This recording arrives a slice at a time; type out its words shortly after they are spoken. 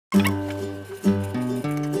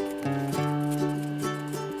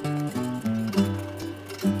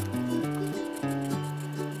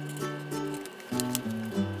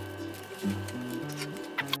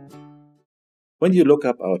When you look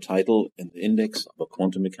up our title in the index of a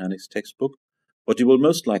quantum mechanics textbook, what you will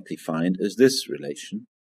most likely find is this relation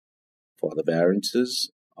for the variances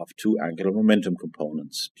of two angular momentum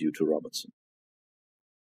components due to Robertson.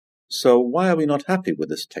 So why are we not happy with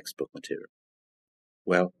this textbook material?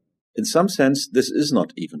 Well, in some sense, this is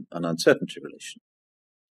not even an uncertainty relation.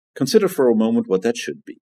 Consider for a moment what that should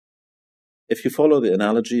be. If you follow the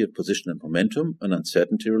analogy of position and momentum, an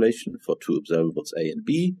uncertainty relation for two observables A and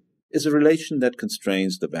B is a relation that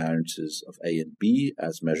constrains the variances of A and B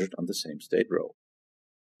as measured on the same state row.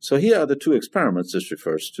 So here are the two experiments this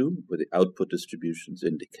refers to, with the output distributions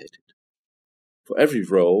indicated. For every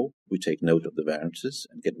row, we take note of the variances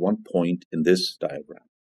and get 1 point in this diagram.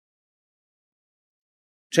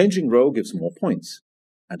 Changing row gives more points,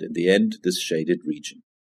 and in the end, this shaded region.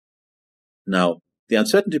 Now, the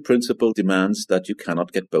uncertainty principle demands that you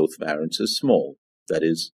cannot get both variances small. That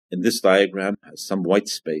is, in this diagram has some white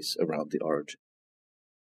space around the origin.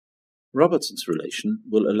 Robertson's relation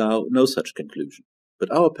will allow no such conclusion,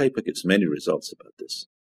 but our paper gives many results about this.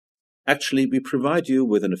 Actually, we provide you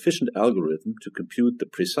with an efficient algorithm to compute the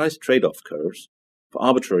precise trade-off curves for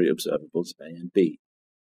arbitrary observables A and B.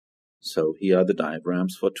 So here are the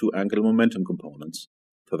diagrams for two angular momentum components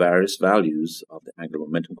for various values of the angular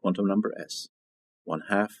momentum quantum number S,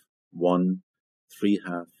 1/2, 1,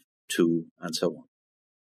 3/2, 2, and so on.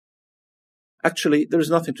 Actually, there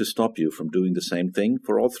is nothing to stop you from doing the same thing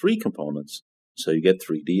for all three components, so you get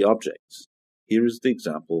 3D objects. Here is the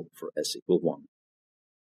example for S = 1.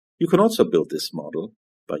 You can also build this model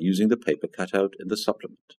by using the paper cutout in the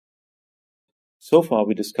supplement. So far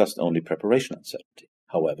we discussed only preparation uncertainty.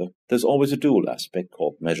 However, there's always a dual aspect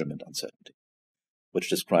called measurement uncertainty,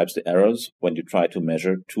 which describes the errors when you try to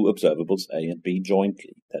measure two observables A and B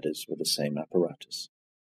jointly, that is, with the same apparatus.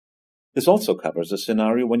 This also covers a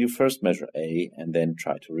scenario when you first measure A and then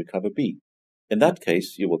try to recover B. In that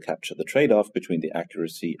case, you will capture the trade-off between the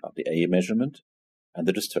accuracy of the A measurement and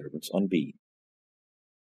the disturbance on B.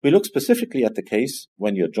 We look specifically at the case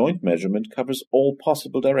when your joint measurement covers all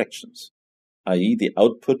possible directions, i.e. the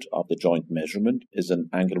output of the joint measurement is an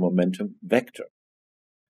angular momentum vector.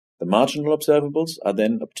 The marginal observables are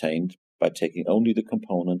then obtained by taking only the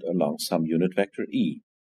component along some unit vector E.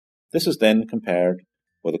 This is then compared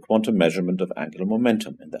with a quantum measurement of angular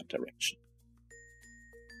momentum in that direction.